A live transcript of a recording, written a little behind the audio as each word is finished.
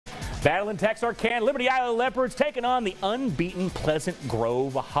Battling Texarkana, Liberty Eylau Leopards taking on the unbeaten Pleasant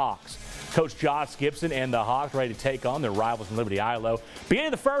Grove Hawks. Coach Josh Gibson and the Hawks ready to take on their rivals in Liberty Eylau. Beginning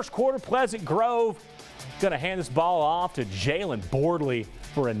of the first quarter, Pleasant Grove going to hand this ball off to Jalen Boardley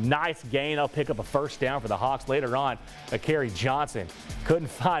for a nice gain. They'll pick up a first down for the Hawks later on. Kerry Johnson couldn't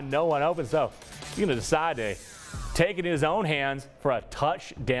find no one open, so he's going to decide to take it in his own hands for a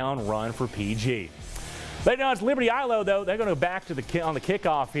touchdown run for PG. Later on, it's Liberty Eylau, though. They're going to go back to on the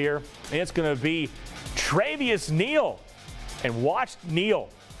kickoff here, and it's going to be Travius Neal. And watch Neal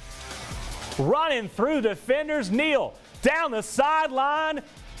running through defenders. Neal down the sideline,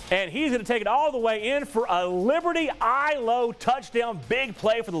 and he's going to take it all the way in for a Liberty Eylau touchdown. Big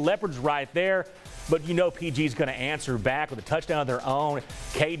play for the Leopards right there. But you know PG's going to answer back with a touchdown of their own.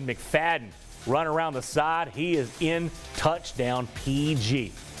 Caden McFadden run around the side. He is in, touchdown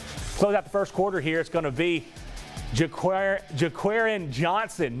PG. Close out the first quarter here. It's going to be Jaquarian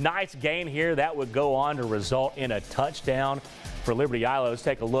Johnson. Nice gain here. That would go on to result in a touchdown for Liberty Eylau. Let's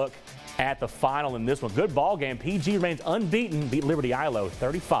take a look at the final in this one. Good ball game. PG remains unbeaten. Beat Liberty Eylau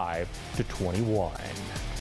 35-21.